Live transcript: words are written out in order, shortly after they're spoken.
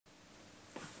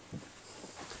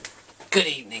Good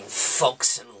evening,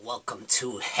 folks, and welcome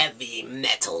to Heavy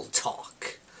Metal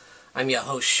Talk. I'm your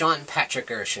host, Sean Patrick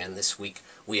Erschen, and this week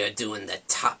we are doing the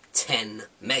top 10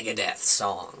 Megadeth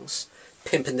songs.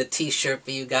 Pimping the t-shirt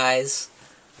for you guys.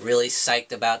 Really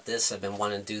psyched about this. I've been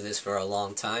wanting to do this for a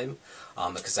long time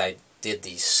because I did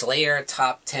the Slayer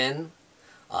top 10,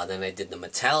 then I did the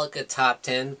Metallica top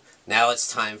 10. Now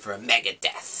it's time for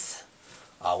Megadeth.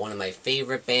 One of my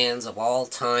favorite bands of all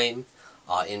time.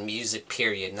 In music,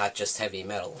 period, not just heavy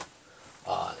metal.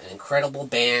 An incredible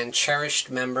band, cherished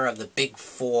member of the big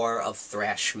four of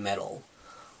thrash metal.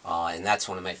 And that's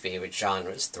one of my favorite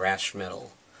genres, thrash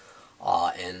metal.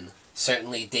 And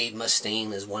certainly Dave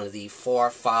Mustaine is one of the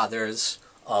forefathers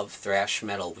of thrash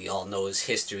metal. We all know his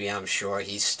history, I'm sure.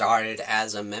 He started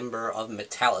as a member of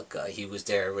Metallica. He was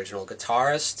their original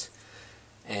guitarist.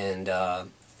 And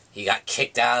he got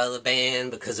kicked out of the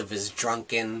band because of his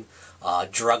drunken,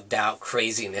 drugged out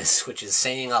craziness, which is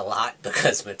saying a lot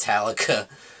because Metallica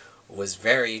was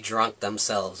very drunk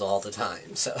themselves all the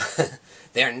time. So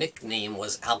their nickname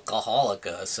was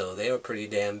Alcoholica, so they were pretty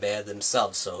damn bad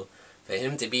themselves. So for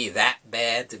him to be that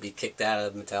bad, to be kicked out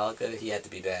of Metallica, he had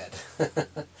to be bad.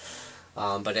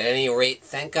 But at any rate,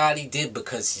 thank God he did,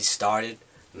 because he started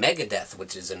Megadeth,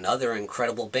 which is another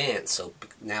incredible band. So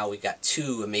now we got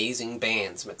two amazing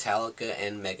bands, Metallica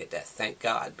and Megadeth. Thank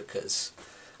God, because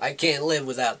I can't live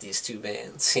without these two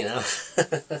bands, you know.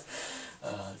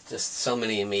 Just so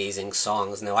many amazing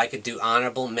songs. Now, I could do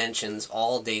honorable mentions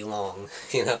all day long,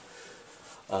 you know.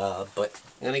 But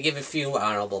I'm going to give a few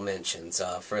honorable mentions.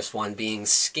 First one being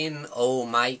Skin O'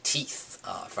 My Teeth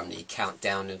from the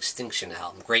Countdown to Extinction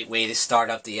album. Great way to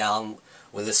start off the album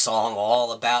with a song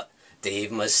all about Dave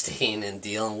Mustaine and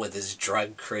dealing with his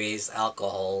drug-crazed,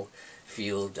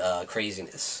 alcohol-fueled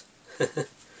craziness.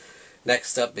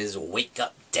 Next up is Wake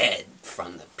Up Dead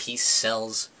from the Peace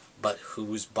Sells But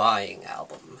Who's Buying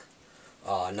album.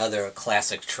 Another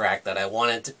classic track that I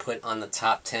wanted to put on the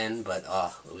top 10, but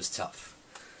it was tough.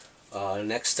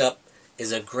 Next up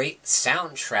is a great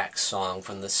soundtrack song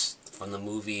from the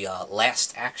movie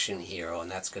Last Action Hero,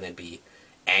 and that's going to be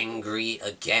Angry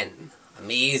Again.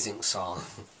 Amazing song.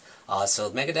 So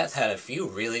Megadeth had a few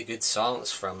really good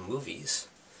songs from movies.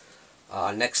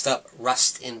 Next up,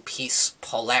 Rust in Peace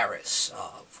Polaris,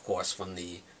 of course from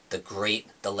the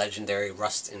legendary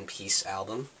Rust in Peace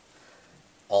album.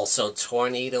 Also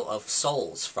Tornado of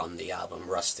Souls from the album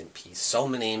Rust in Peace. So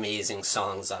many amazing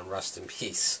songs on Rust in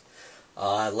Peace.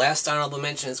 Last honorable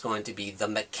mention is going to be The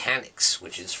Mechanics,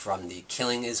 which is from the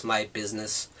Killing Is My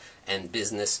Business and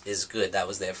Business Is Good. That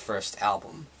was their first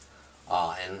album.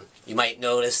 And you might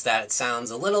notice that it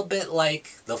sounds a little bit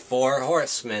like The Four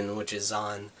Horsemen, which is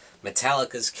on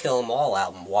Metallica's Kill 'Em All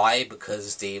album. Why?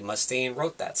 Because Dave Mustaine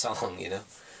wrote that song, you know.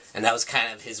 And that was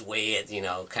kind of his way at, you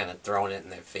know, kind of throwing it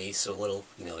in their face a little,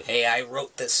 you know, hey, I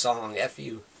wrote this song, F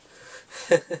you.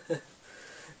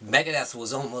 Megadeth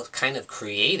was almost kind of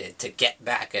created to get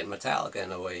back at Metallica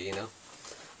in a way, you know.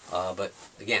 But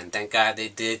again, thank God they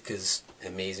did, because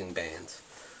amazing bands.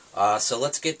 So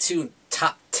let's get to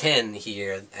top 10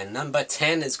 here, and number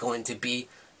 10 is going to be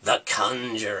The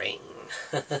Conjuring.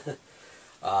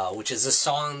 Which is a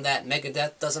song that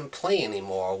Megadeth doesn't play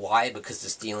anymore. Why? Because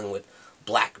it's dealing with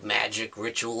black magic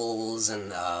rituals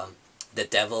and the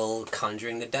devil,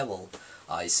 conjuring the devil.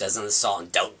 He says in the song,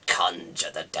 "Don't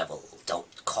conjure the devil,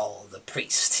 don't call the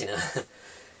priest," you know.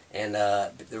 And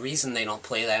the reason they don't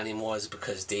play that anymore is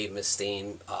because Dave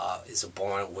Mustaine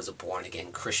was a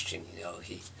born-again Christian, you know.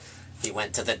 He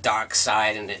went to the dark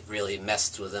side and it really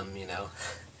messed with him, you know.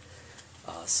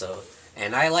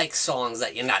 And I like songs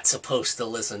that you're not supposed to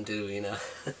listen to, you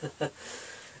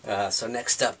know. So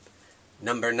next up,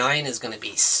 number 9 is going to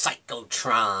be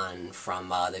Psychotron from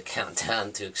the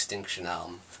Countdown to Extinction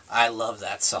album. I love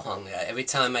that song. Every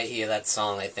time I hear that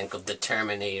song, I think of the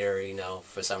Terminator, you know,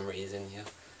 for some reason, you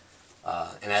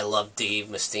know. And I love Dave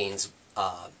Mustaine's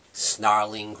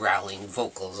snarling, growling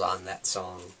vocals on that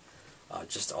song.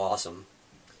 Just awesome.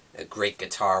 Great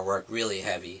guitar work, really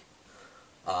heavy.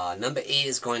 Number 8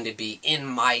 is going to be In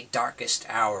My Darkest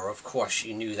Hour. Of course,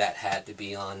 you knew that had to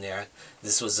be on there.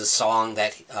 This was a song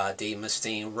that Dave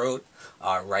Mustaine wrote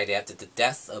right after the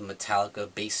death of Metallica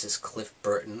bassist Cliff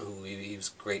Burton, who he was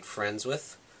great friends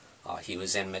with. He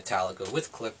was in Metallica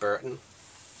with Cliff Burton.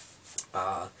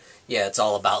 Yeah, it's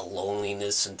all about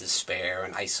loneliness and despair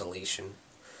and isolation.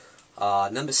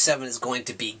 Number 7 is going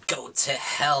to be Go to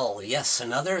Hell. Yes,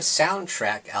 another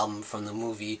soundtrack album from the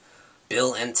movie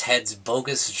Bill and Ted's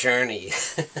Bogus Journey.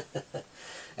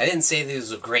 I didn't say these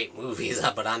were great movies,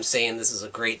 but I'm saying this is a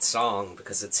great song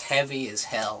because it's heavy as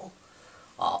hell.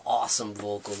 Awesome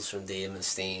vocals from Dave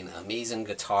Mustaine, amazing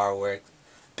guitar work,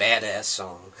 badass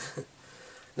song.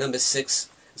 Number 6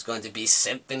 is going to be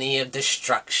Symphony of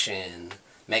Destruction,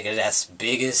 Megadeth's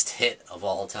biggest hit of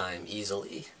all time,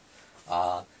 easily.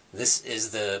 This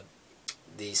is the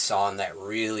song that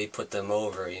really put them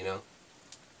over, you know.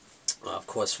 Of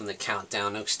course, from the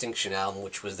Countdown to Extinction album,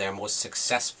 which was their most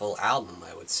successful album,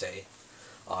 I would say,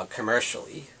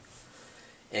 commercially.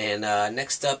 And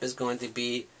next up is going to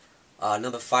be,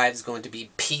 number 5 is going to be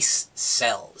Peace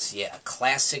Sells. Yeah, a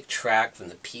classic track from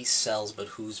the Peace Sells, But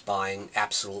Who's Buying?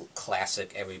 Absolute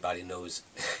classic, everybody knows.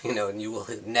 You know, and you will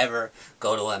never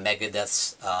go to a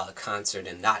Megadeth concert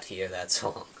and not hear that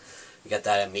song. You got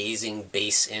that amazing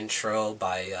bass intro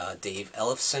by Dave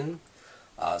Ellefson.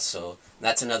 So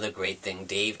that's another great thing.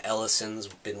 Dave Ellison's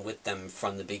been with them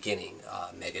from the beginning.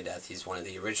 Megadeth, he's one of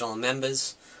the original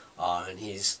members, and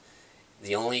he's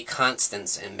the only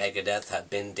constants in Megadeth have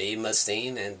been Dave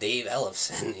Mustaine and Dave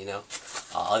Ellefson. You know,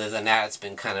 other than that, it's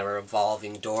been kind of a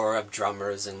revolving door of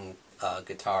drummers and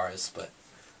guitarists, but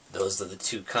those are the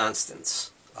two constants,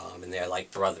 and they're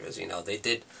like brothers. You know, they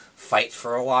did fight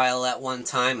for a while at one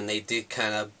time, and they did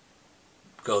kind of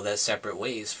go their separate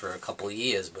ways for a couple of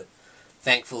years, but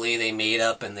thankfully they made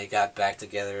up and they got back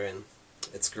together, and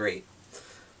it's great.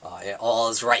 All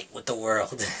is right with the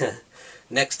world.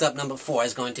 Next up, number 4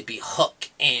 is going to be Hook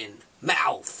in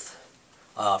Mouth,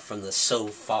 from the So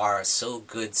Far, So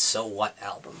Good, So What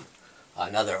album.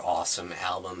 Another awesome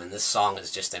album, and this song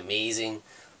is just amazing.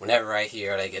 Whenever I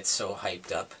hear it, I get so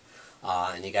hyped up.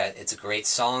 And it's a great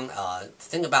song. The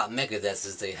thing about Megadeth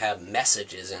is they have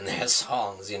messages in their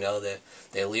songs, you know.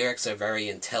 Their lyrics are very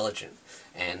intelligent,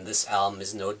 and this album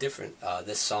is no different.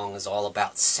 This song is all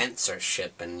about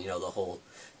censorship and, you know, the whole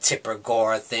Tipper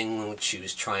Gore thing, which she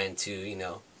was trying to, you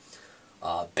know,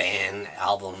 ban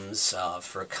albums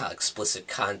for explicit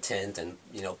content, and,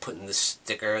 you know, putting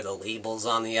the labels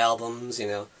on the albums, you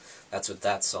know. That's what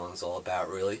that song's all about,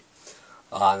 really.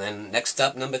 And then next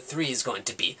up, number 3 is going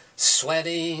to be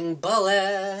Sweating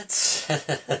Bullets.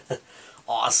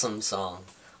 Awesome song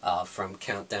from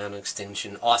Countdown to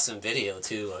Extinction. Awesome video,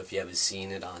 too, if you haven't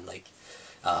seen it on, like,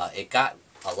 it got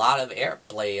a lot of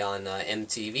airplay on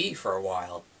MTV for a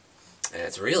while. And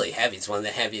it's really heavy. It's one of the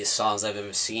heaviest songs I've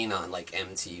ever seen on, like,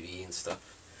 MTV and stuff.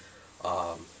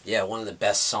 Yeah, one of the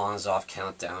best songs off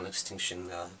Countdown to Extinction.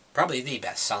 Probably the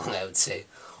best song, I would say.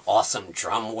 Awesome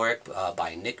drum work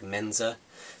by Nick Menza.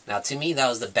 Now, to me, that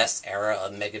was the best era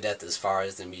of Megadeth as far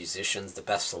as the musicians, the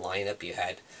best lineup. You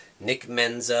had Nick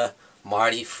Menza,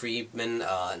 Marty Friedman,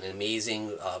 an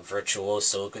amazing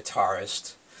virtuoso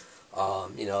guitarist.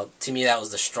 You know, to me, that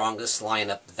was the strongest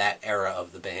lineup that era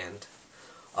of the band.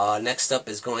 Next up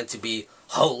is going to be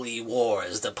Holy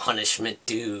Wars, The Punishment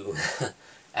Due.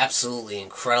 Absolutely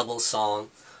incredible song.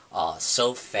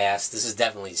 So fast. This is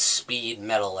definitely speed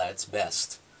metal at its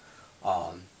best.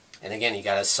 And again, you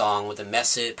got a song with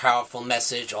a powerful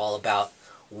message all about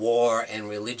war and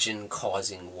religion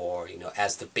causing war, you know,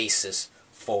 as the basis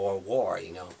for war,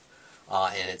 you know.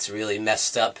 And it's really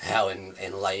messed up how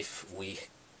in life we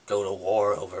go to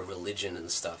war over religion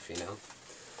and stuff, you know.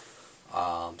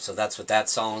 So that's what that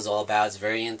song is all about. It's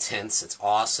very intense. It's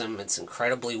awesome. It's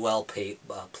incredibly well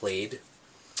played.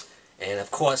 And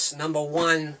of course, number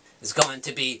 1 is going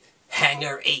to be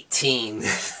Hangar 18.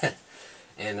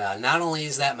 And not only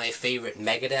is that my favorite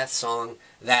Megadeth song,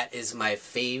 that is my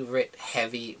favorite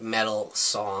heavy metal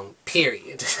song,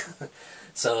 period.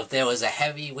 So if there was a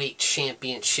heavyweight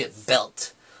championship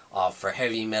belt for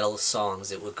heavy metal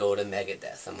songs, it would go to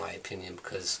Megadeth, in my opinion,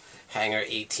 because Hangar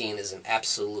 18 is an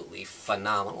absolutely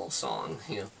phenomenal song.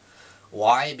 You know,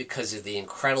 why? Because of the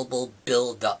incredible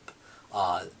build-up,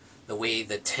 the way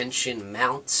the tension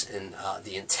mounts, and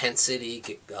the intensity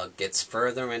gets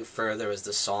further and further as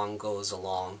the song goes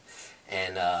along,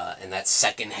 and that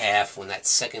second half, when that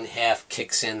second half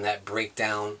kicks in, that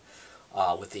breakdown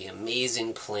with the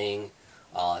amazing playing,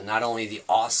 not only the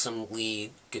awesome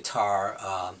lead guitar,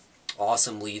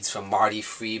 awesome leads from Marty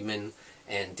Friedman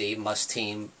and Dave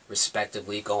Mustaine,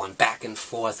 respectively, going back and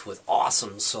forth with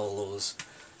awesome solos.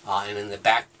 And in the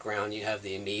background, you have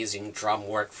the amazing drum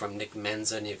work from Nick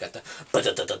Menza, and you've got the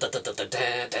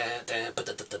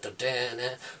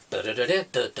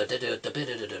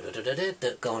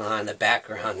going on in the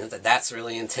background. That's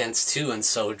really intense too, and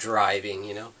so driving,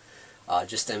 you know.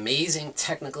 Just amazing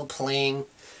technical playing,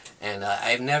 and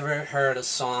I've never heard a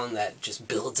song that just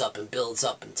builds up and builds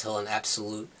up until an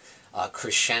absolute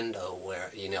crescendo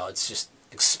where, you know, it's just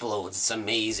explodes. It's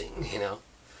amazing, you know.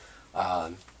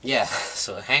 Yeah,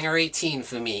 so Hangar 18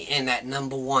 for me, in that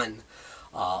number 1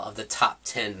 of the top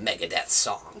 10 Megadeth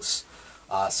songs.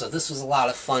 So this was a lot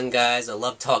of fun, guys. I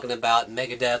love talking about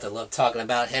Megadeth. I love talking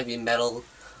about heavy metal.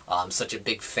 I'm such a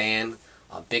big fan,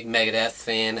 a big Megadeth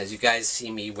fan. As you guys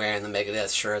see me wearing the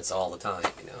Megadeth shirts all the time,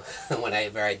 you know,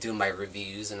 whenever I do my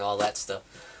reviews and all that stuff.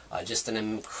 Just an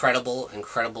incredible,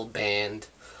 incredible band.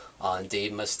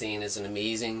 Dave Mustaine is an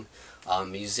amazing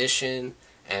musician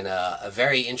and a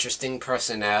very interesting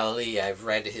personality. I've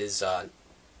read his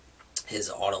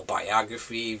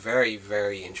autobiography. Very,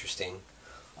 very interesting.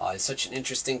 He's such an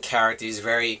interesting character. He's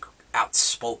very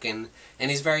outspoken, and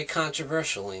he's very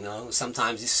controversial, you know.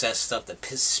 Sometimes he says stuff that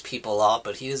pisses people off,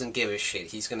 but he doesn't give a shit.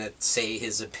 He's gonna say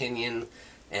his opinion,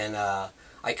 and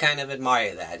I kind of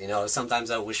admire that, you know. Sometimes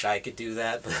I wish I could do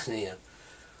that, but, you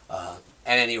know.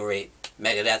 At any rate,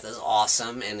 Megadeth is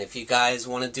awesome, and if you guys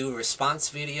want to do a response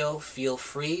video, feel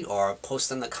free, or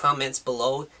post in the comments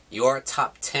below your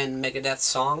top 10 Megadeth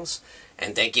songs,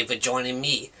 and thank you for joining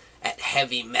me at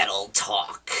Heavy Metal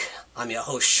Talk. I'm your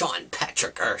host, Sean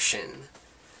Patrick Erschen.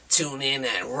 Tune in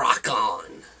and rock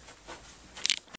on.